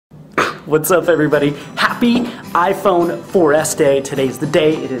What's up, everybody? Happy iPhone 4S day. Today's the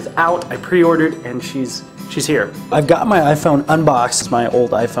day. It is out. I pre-ordered and she's here. I've got my iPhone unboxed. It's my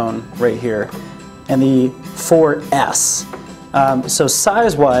old iPhone right here. And the 4S. So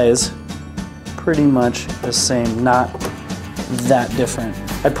size-wise, pretty much the same, not that different.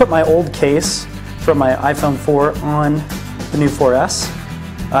 I put my old case from my iPhone 4 on the new 4S,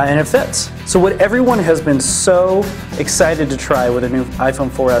 and it fits. So what everyone has been so excited to try with a new iPhone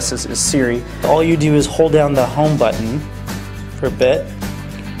 4S is Siri. All you do is hold down the home button for a bit.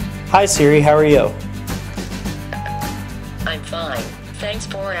 Hi Siri, how are you? I'm fine. Thanks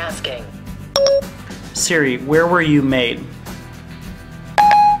for asking. Siri, where were you made?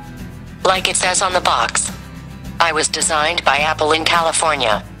 Like it says on the box. I was designed by Apple in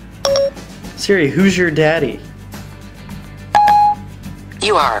California. Siri, who's your daddy?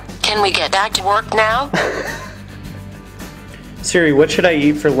 You are. Can we get back to work now? Siri, what should I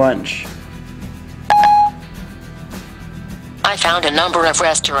eat for lunch? I found a number of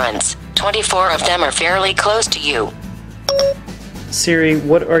restaurants. 24 of them are fairly close to you. Siri,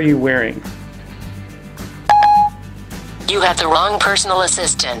 what are you wearing? You have the wrong personal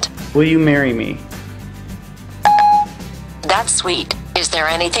assistant. Will you marry me? That's sweet. Is there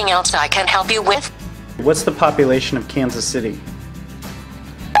anything else I can help you with? What's the population of Kansas City?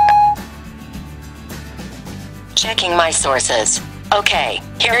 Checking my sources. Okay,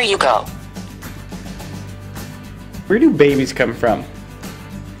 here you go. Where do babies come from?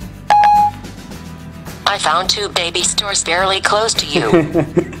 I found 2 baby stores fairly close to you.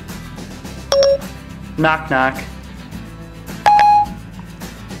 Knock knock.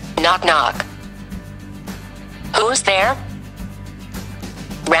 Knock knock. Who's there?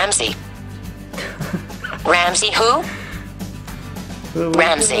 Ramsey. Ramsey who? Oh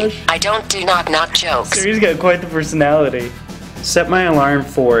Ramsey, gosh. I don't do knock knock jokes. Siri's got quite the personality. Set my alarm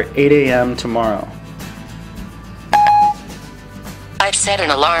for 8 a.m. tomorrow. I've set an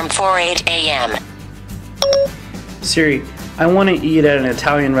alarm for 8 a.m. Siri, I want to eat at an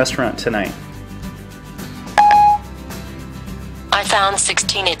Italian restaurant tonight. I found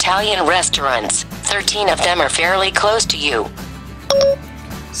 16 Italian restaurants. 13 of them are fairly close to you.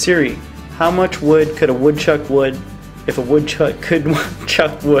 Siri, how much wood could a woodchuck wood if a woodchuck could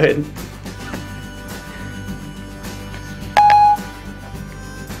chuck wood?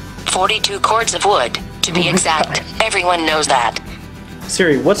 "42 cords of wood, to be exact. Everyone knows that.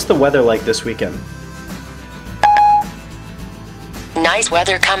 Siri, what's the weather like this weekend? Nice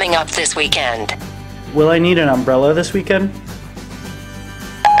weather coming up this weekend. Will I need an umbrella this weekend?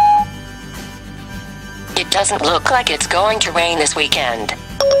 It doesn't look like it's going to rain this weekend.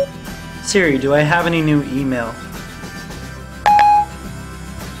 Siri, do I have any new email?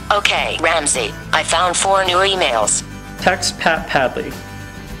 Okay, Ramsey, I found 4 new emails. Text Pat Padley.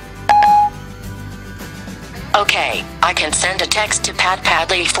 Okay, I can send a text to Pat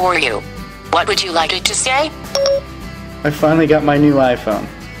Padley for you. What would you like it to say? I finally got my new iPhone.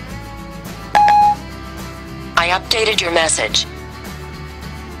 I updated your message.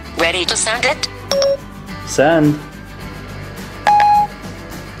 Ready to send it? Send.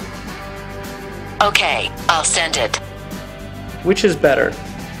 Okay, I'll send it. Which is better,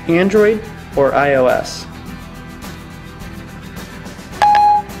 Android or iOS?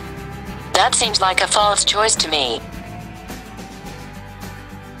 That seems like a false choice to me.